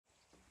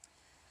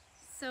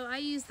So I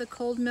use the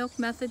cold milk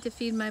method to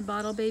feed my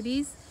bottle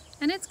babies,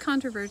 and it's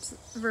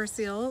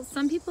controversial.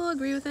 Some people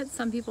agree with it,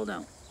 some people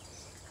don't.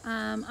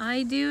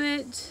 I do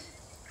it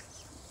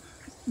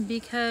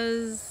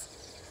because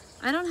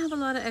I don't have a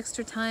lot of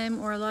extra time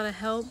or a lot of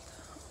help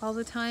all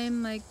the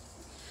time, like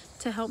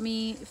to help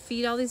me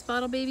feed all these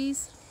bottle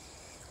babies.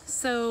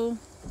 So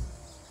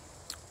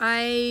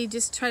I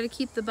just try to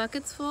keep the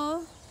buckets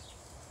full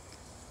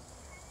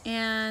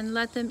and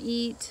let them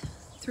eat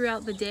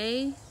throughout the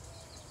day,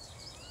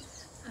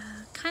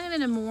 kind of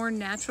in a more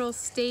natural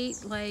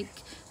state. Like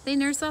they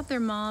nurse off their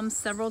moms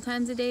several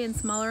times a day in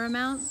smaller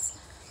amounts.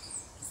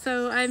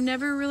 So I've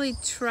never really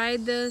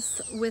tried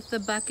this with the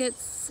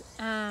buckets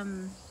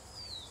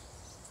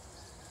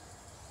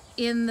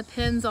in the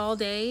pens all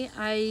day.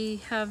 I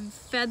have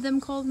fed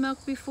them cold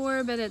milk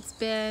before, but it's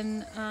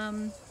been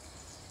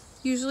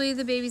usually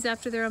the babies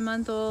after they're a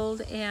month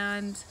old,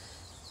 and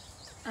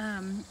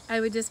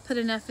I would just put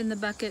enough in the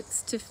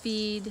buckets to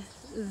feed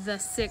the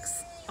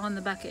 6 on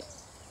the bucket.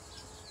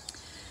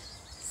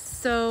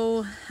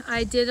 So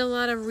I did a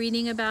lot of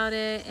reading about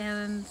it,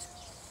 and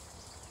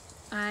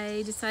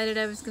I decided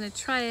I was going to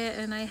try it,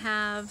 and I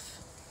have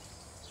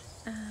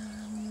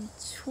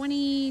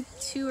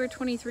 22 or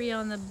 23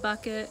 on the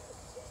bucket.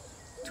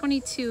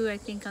 22 I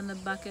think on the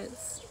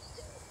buckets,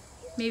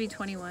 maybe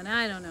 21,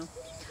 I don't know,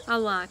 a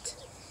lot.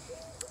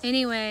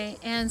 Anyway,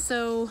 and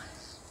so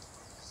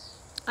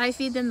I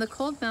feed them the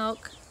cold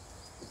milk,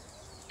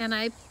 and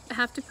I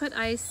have to put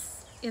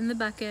ice in the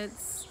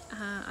buckets,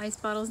 ice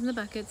bottles in the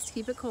buckets to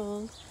keep it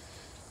cold.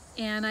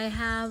 And I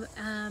have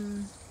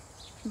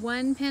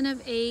 1 pen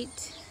of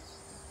 8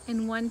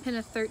 and 1 pen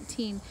of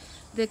 13.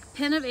 The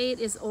pen of 8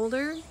 is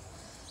older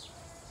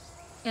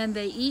and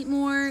they eat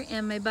more,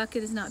 and my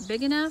bucket is not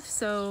big enough,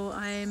 so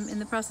I'm in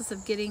the process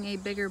of getting a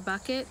bigger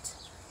bucket.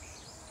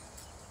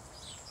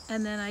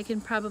 And then I can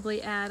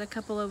probably add a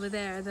couple over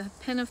there. The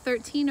pen of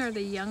 13 are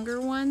the younger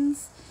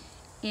ones,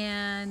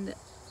 and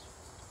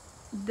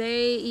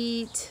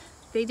they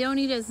don't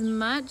eat as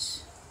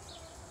much,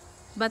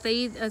 but they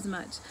eat as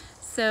much.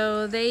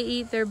 So they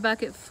eat their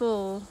bucket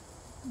full,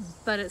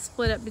 but it's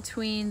split up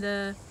between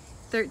the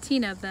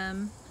 13 of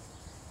them.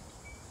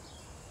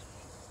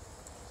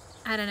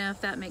 I don't know if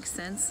that makes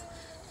sense,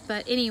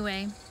 but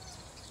anyway,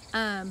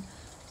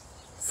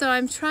 so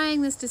I'm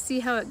trying this to see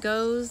how it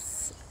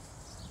goes.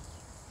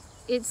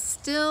 It's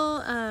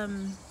still,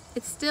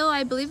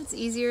 I believe it's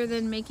easier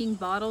than making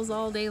bottles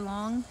all day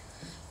long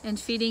and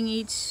feeding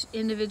each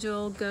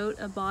individual goat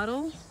a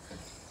bottle.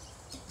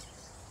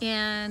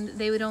 And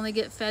they would only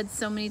get fed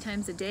so many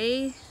times a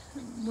day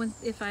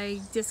if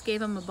I just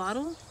gave them a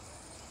bottle.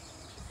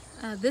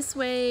 This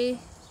way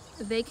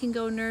they can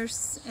go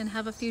nurse and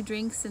have a few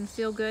drinks and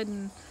feel good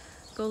and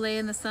go lay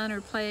in the sun or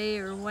play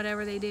or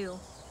whatever they do.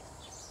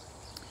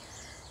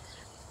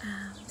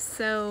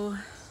 So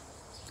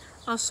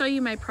I'll show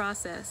you my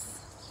process.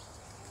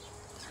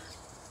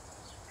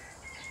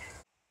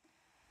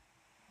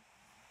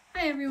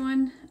 Hi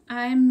everyone,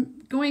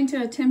 I'm going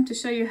to attempt to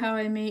show you how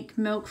I make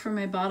milk for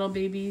my bottle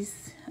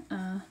babies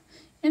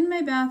in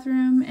my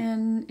bathroom,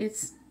 and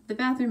the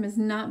bathroom is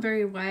not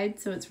very wide,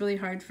 so it's really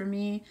hard for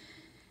me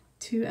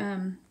to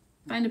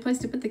find a place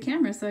to put the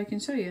camera so I can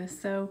show you.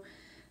 So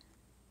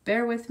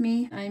bear with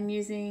me. I'm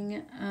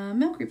using a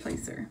milk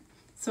replacer.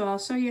 So I'll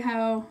show you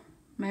how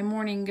my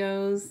morning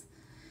goes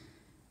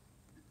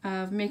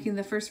of making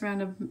the first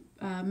round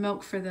of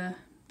milk for the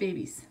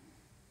babies.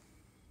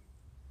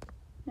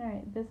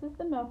 Alright, this is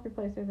the milk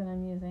replacer that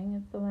I'm using.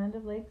 It's the Land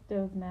O'Lakes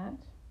Doze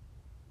Match.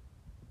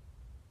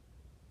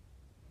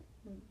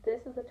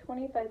 This is a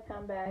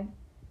 25-pound bag,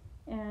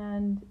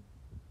 and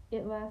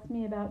it lasts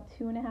me about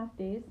 2.5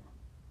 days.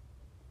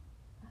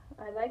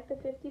 I like the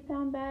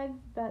 50-pound bags,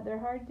 but they're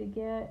hard to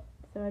get,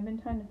 so I've been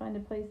trying to find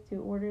a place to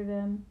order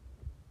them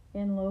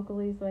in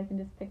locally so I can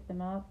just pick them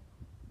up,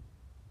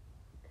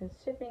 because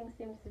shipping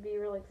seems to be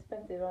really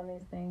expensive on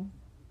these things.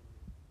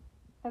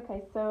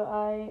 Okay, so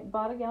I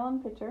bought a gallon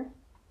pitcher.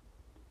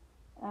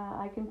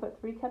 I can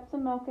put 3 cups of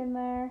milk in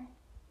there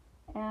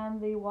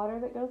and the water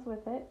that goes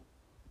with it,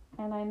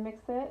 and I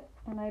mix it,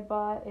 and I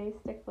bought a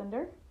stick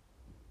blender.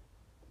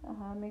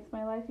 Makes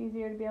my life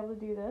easier to be able to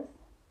do this.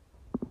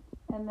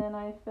 And then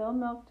I fill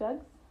milk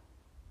jugs,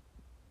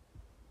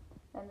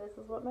 and this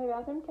is what my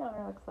bathroom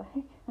counter looks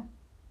like.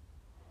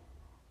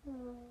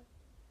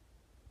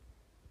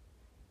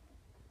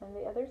 And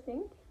the other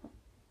sink.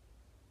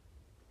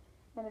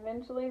 And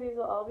eventually these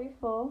will all be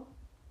full,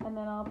 and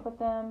then I'll put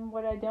them,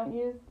 what I don't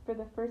use for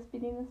the first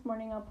feeding this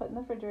morning, I'll put in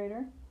the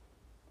refrigerator.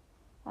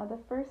 The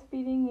first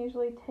feeding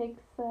usually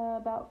takes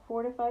about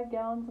 4 to 5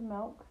 gallons of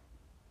milk.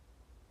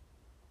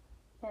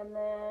 And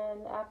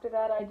then after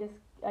that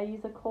I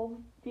use a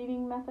cold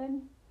feeding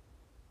method.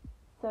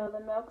 So the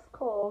milk's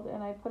cold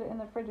and I put it in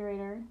the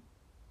refrigerator.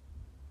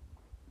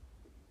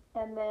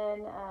 And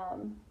then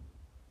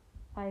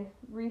I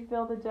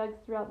refill the jugs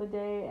throughout the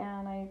day,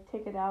 and I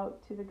take it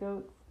out to the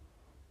goats,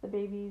 the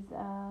babies,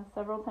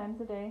 several times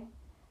a day.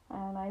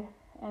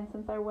 And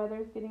since our weather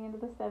is getting into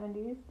the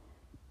 70s,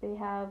 they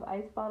have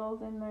ice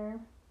bottles in their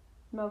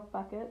milk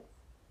buckets.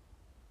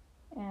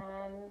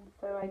 And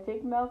so I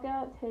take milk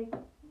out, take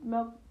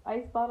milk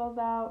ice bottles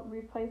out,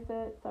 replace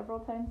it several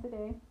times a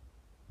day,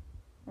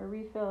 or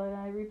refill it.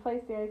 I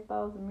replace the ice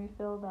bottles and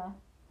refill the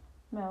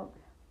milk.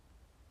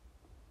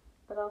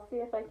 But I'll see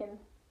if I can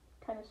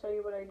kind of show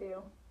you what I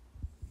do.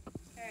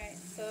 Alright,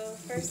 so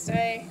first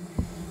I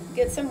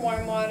get some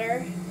warm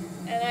water,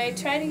 and I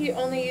try to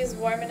only use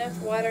warm enough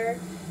water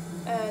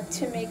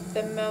to make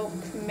the milk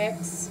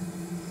mix.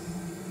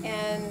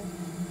 And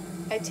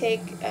I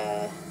take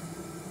the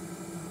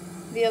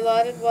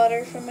allotted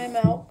water from my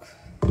milk,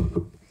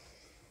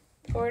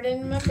 pour it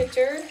in my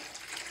pitcher,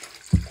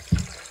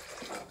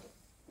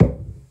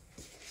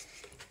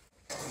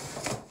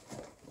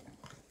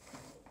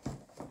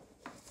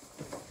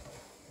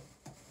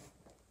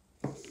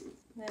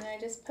 then I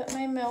just put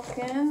my milk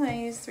in. I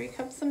use 3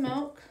 cups of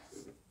milk.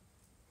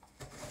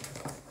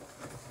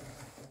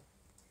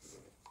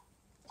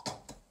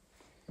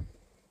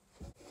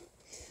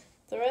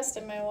 The rest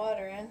of my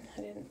water in.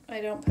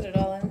 I don't put it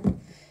all in.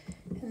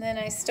 And then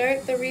I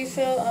start the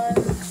refill on,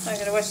 I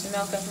gotta wash the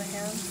milk off my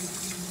hands.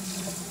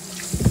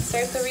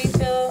 Start the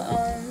refill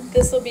on,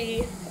 this will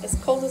be as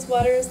cold as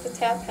water as the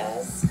tap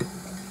has.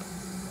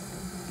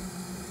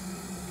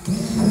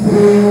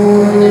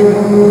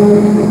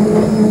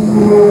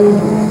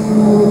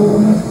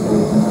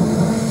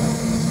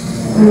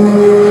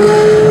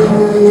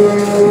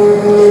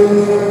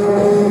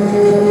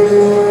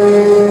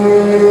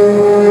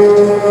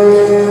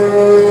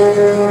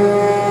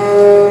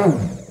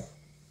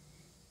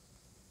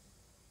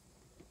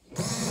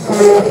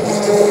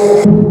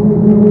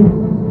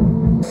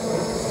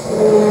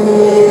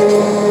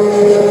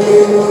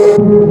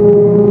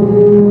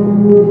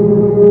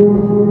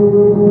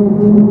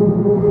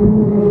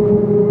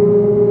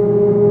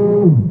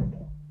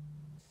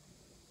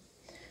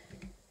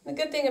 The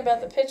good thing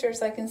about the pitcher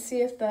is I can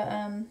see if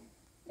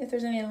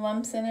there's any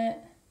lumps in it.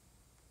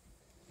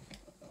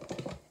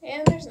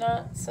 And there's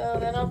not, so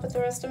then I'll put the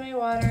rest of my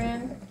water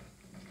in.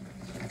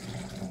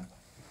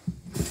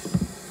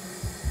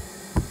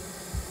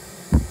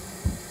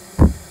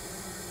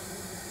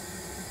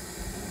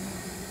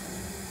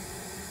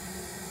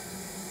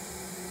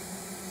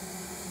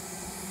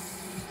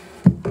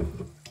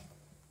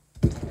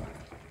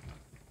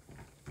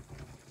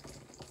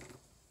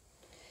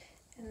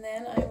 And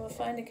then I will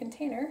find a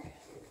container.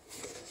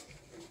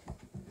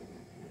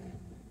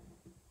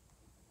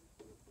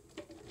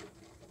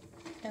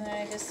 And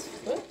I just,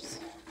 whoops,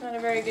 not a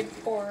very good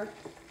pour.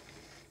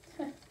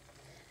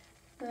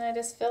 And I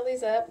just fill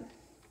these up.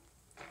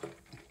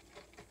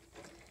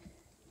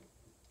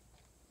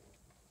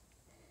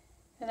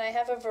 And I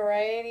have a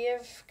variety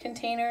of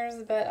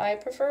containers, but I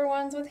prefer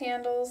ones with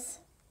handles.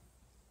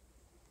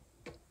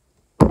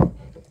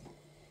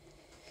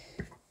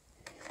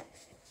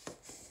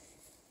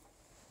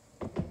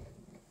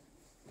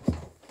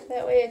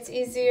 That way it's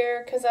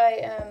easier because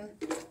I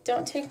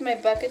don't take my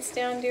buckets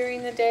down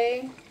during the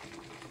day.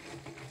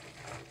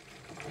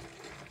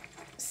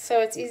 So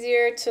it's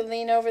easier to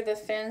lean over the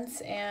fence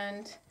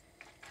and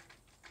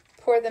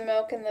pour the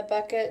milk in the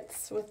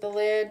buckets with the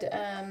lid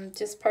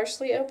just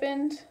partially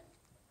opened.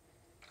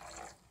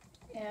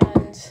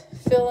 And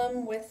fill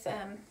them with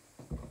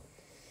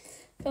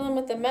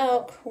the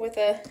milk with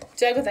a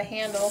jug with a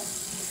handle.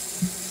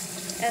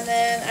 And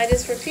then I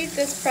just repeat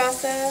this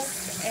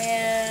process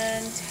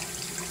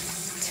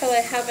until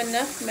I have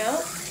enough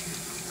milk,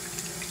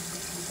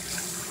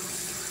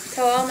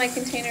 till all my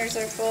containers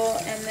are full,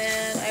 and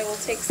then I will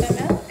take some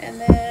out, and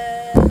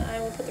then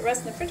I will put the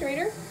rest in the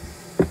refrigerator.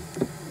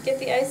 Get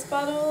the ice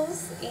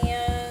bottles,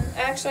 and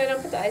actually I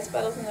don't put the ice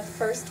bottles in the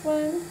first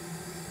one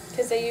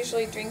because I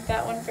usually drink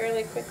that one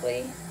fairly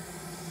quickly.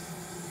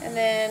 And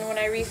then when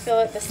I refill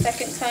it the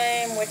second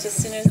time, which as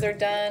soon as they're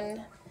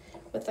done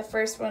with the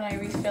first one, I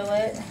refill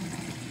it.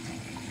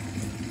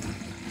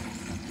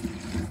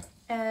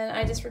 And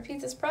I just repeat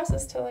this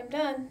process till I'm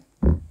done.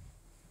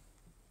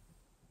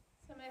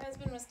 So my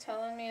husband was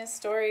telling me a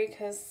story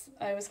because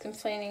I was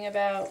complaining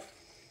about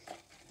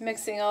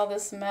mixing all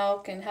this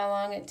milk and how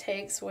long it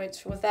takes,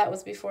 that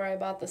was before I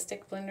bought the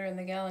stick blender and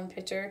the gallon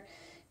pitcher,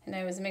 and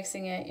I was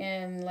mixing it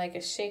in like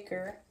a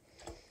shaker,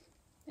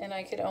 and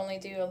I could only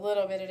do a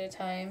little bit at a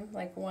time,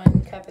 like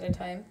 1 cup at a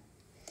time.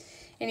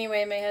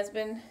 Anyway, my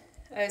husband,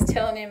 I was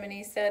telling him, and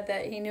he said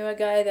that he knew a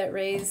guy that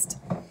raised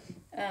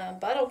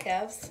bottle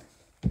calves,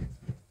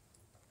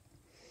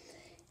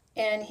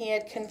 and he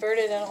had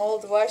converted an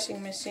old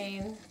washing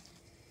machine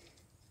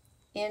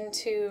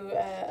into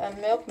a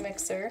milk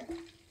mixer.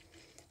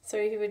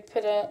 So he would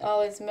put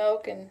all his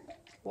milk and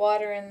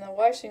water in the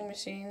washing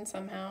machine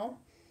somehow,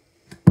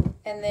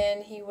 and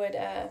then he would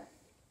have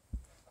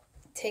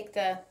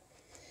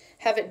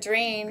it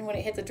drain when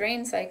it hit the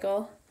drain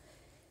cycle,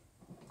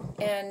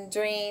 and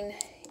drain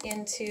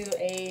into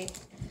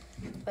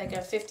like a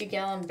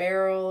 50-gallon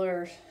barrel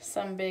or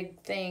some big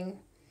thing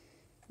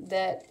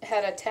that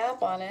had a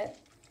tap on it.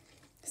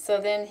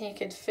 So then he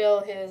could fill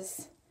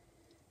his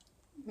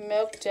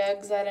milk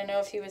jugs. I don't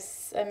know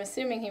if I'm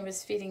assuming he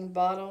was feeding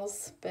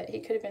bottles, but he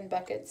could have been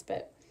buckets.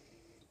 But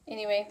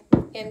anyway,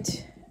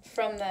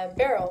 from the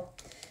barrel.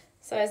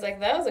 So I was like,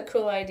 that was a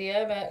cool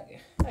idea, but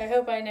I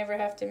hope I never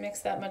have to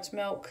mix that much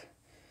milk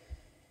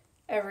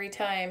every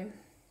time.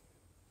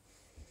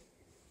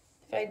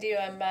 If I do,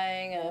 I'm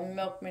buying a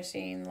milk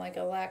machine, like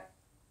a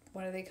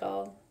what are they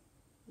called?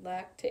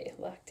 Lactate.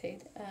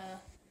 I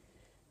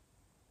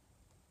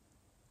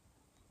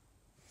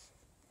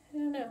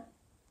don't know.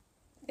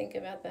 Think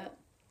about that.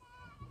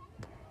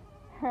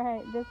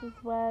 Alright, this is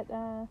what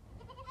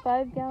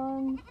 5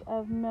 gallons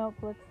of milk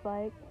looks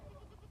like.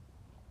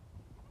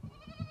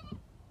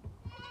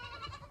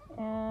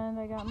 And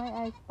I got my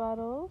ice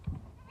bottles.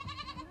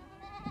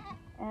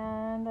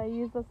 And I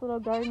use this little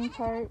garden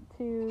cart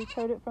to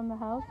tote it from the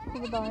house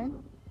to the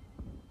barn.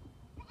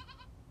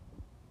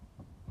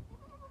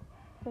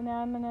 So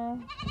now I'm going to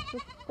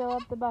just fill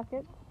up the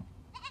buckets.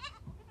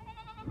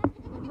 This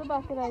is the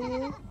bucket I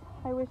use.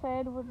 I wish I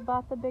had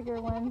bought the bigger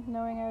one,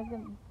 knowing I was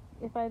going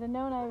to, if I had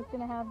known I was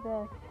going to have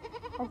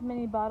as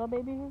many bottle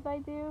babies as I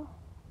do,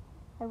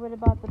 I would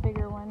have bought the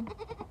bigger one.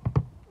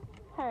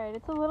 Alright,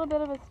 it's a little bit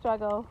of a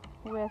struggle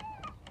with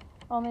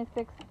only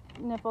 6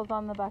 nipples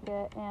on the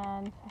bucket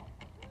and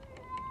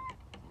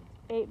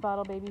 8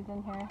 bottle babies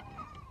in here.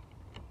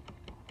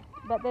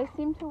 But they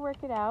seem to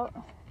work it out.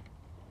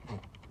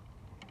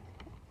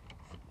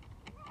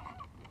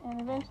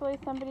 And eventually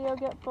somebody will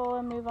get full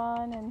and move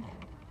on, and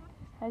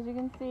as you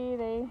can see,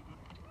 they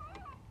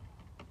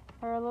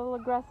are a little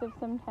aggressive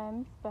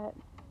sometimes, but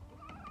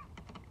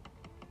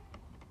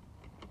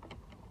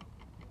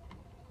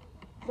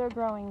they're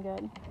growing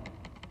good.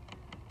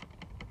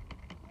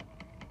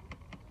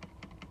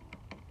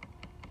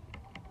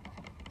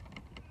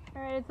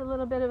 Alright, it's a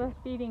little bit of a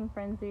feeding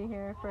frenzy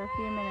here for a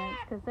few minutes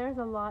because there's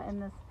a lot in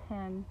this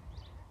pen.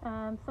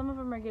 Some of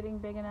them are getting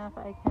big enough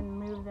I can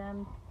move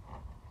them,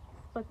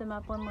 split them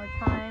up one more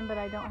time, but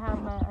I don't have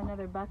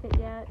another bucket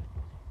yet.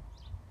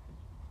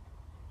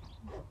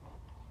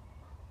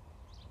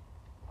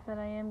 But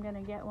I am going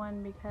to get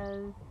one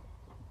because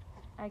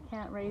I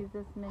can't raise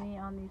this many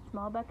on these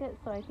small buckets,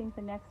 so I think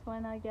the next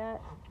one I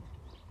get,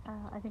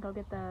 I think I'll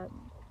get the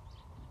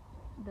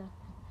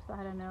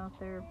I don't know if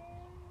they're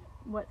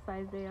what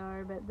size they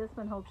are, but this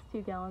one holds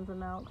 2 gallons of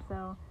milk,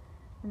 so,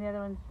 and the other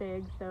one's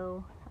big,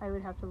 so I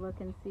would have to look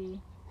and see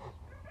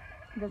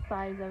the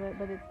size of it,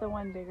 but it's the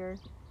one bigger.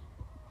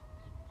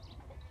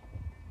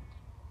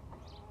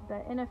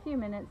 But in a few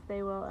minutes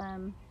they will,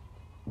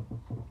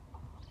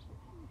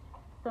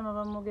 some of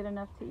them will get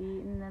enough to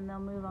eat, and then they'll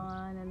move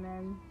on, and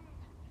then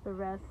the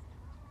rest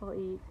will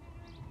eat.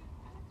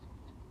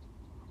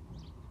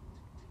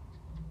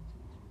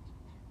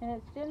 And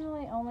it's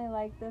generally only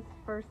like this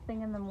first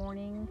thing in the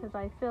morning because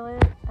I fill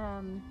it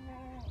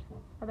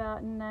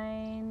about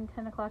 9,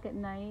 10 o'clock at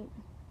night.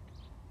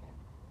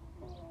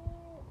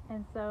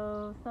 And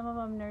so some of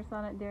them nurse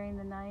on it during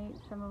the night,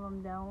 some of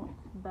them don't,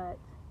 but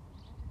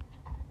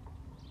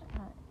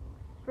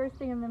first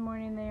thing in the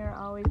morning they are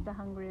always the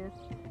hungriest.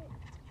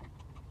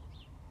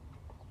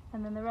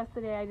 And then the rest of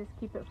the day I just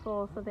keep it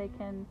full so they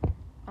can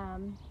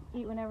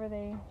eat whenever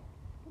they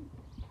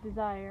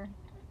desire.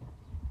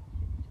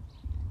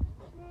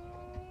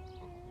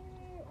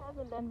 It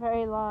hasn't been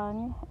very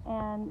long,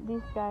 and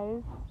these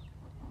guys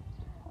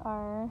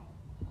are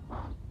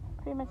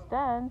pretty much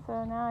done,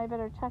 so now I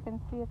better check and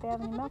see if they have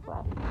any milk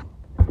left.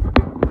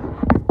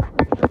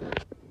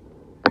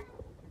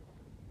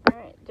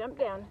 Alright, jump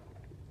down.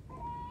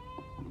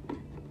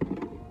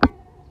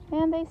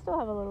 And they still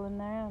have a little in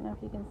there, I don't know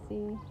if you can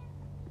see,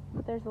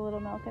 but there's a little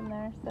milk in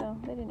there, so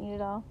they didn't eat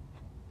it all.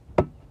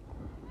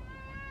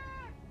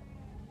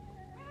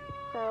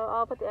 So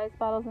I'll put the ice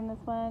bottles in this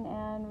one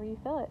and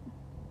refill it.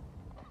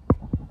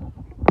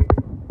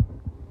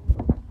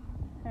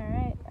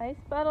 Alright,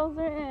 ice bottles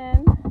are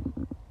in.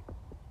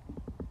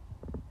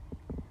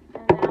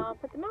 And now I'll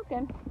put the milk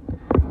in.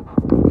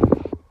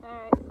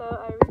 Alright, so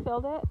I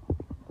refilled it,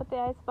 put the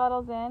ice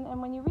bottles in,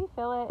 and when you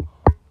refill it,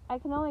 I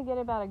can only get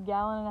about 1.5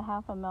 gallons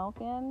of milk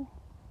in.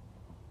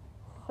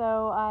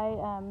 So I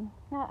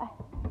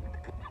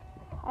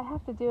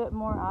have to do it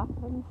more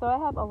often. So I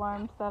have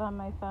alarms set on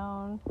my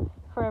phone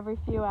for every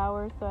few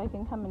hours so I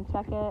can come and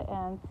check it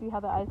and see how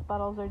the ice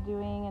bottles are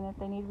doing and if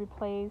they need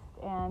replaced.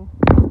 And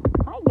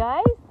hi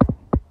guys!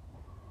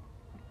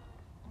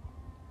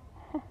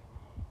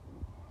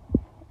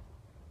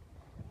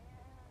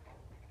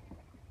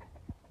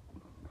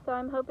 So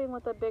I'm hoping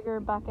with a bigger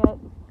bucket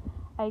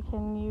I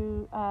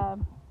can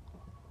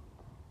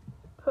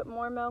put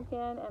more milk in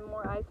and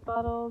more ice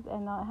bottles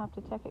and not have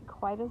to check it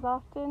quite as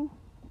often.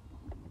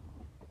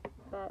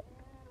 But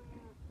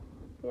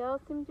they all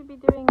seem to be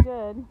doing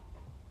good.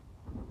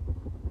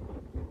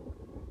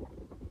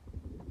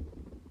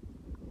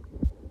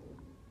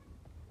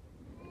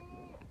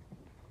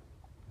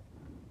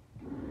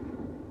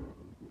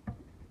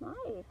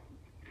 Nice.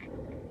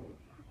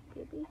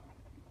 Baby.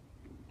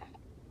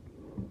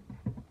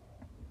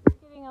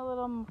 Getting a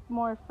little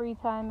more free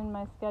time in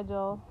my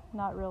schedule,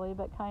 not really,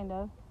 but kind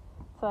of,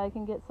 so I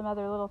can get some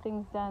other little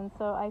things done.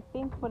 So I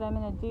think what I'm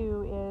going to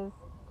do is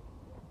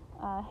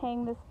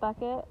hang this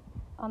bucket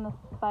on the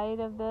side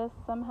of this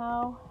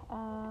somehow.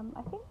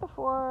 I think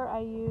before I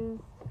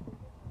used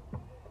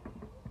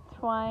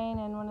twine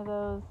and one of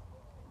those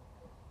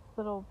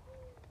little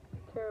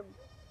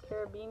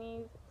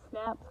carabini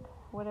snaps,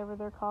 whatever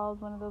they're called,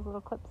 one of those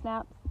little clip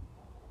snaps,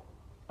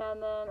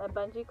 and then a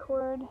bungee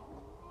cord.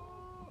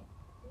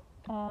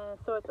 And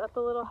so it's up a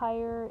little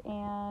higher,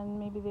 and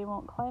maybe they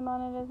won't climb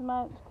on it as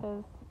much,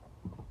 because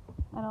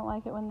I don't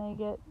like it when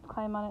they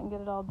climb on it and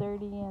get it all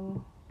dirty, and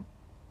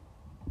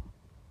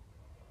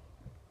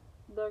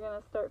they're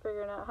going to start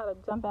figuring out how to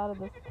jump out of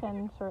this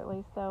pen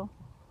shortly. So,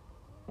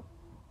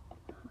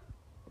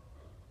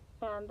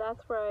 and that's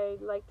where I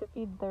like to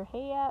feed their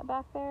hay at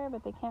back there,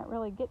 but they can't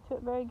really get to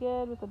it very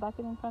good with the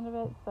bucket in front of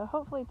it. So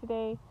hopefully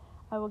today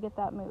I will get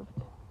that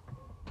moved.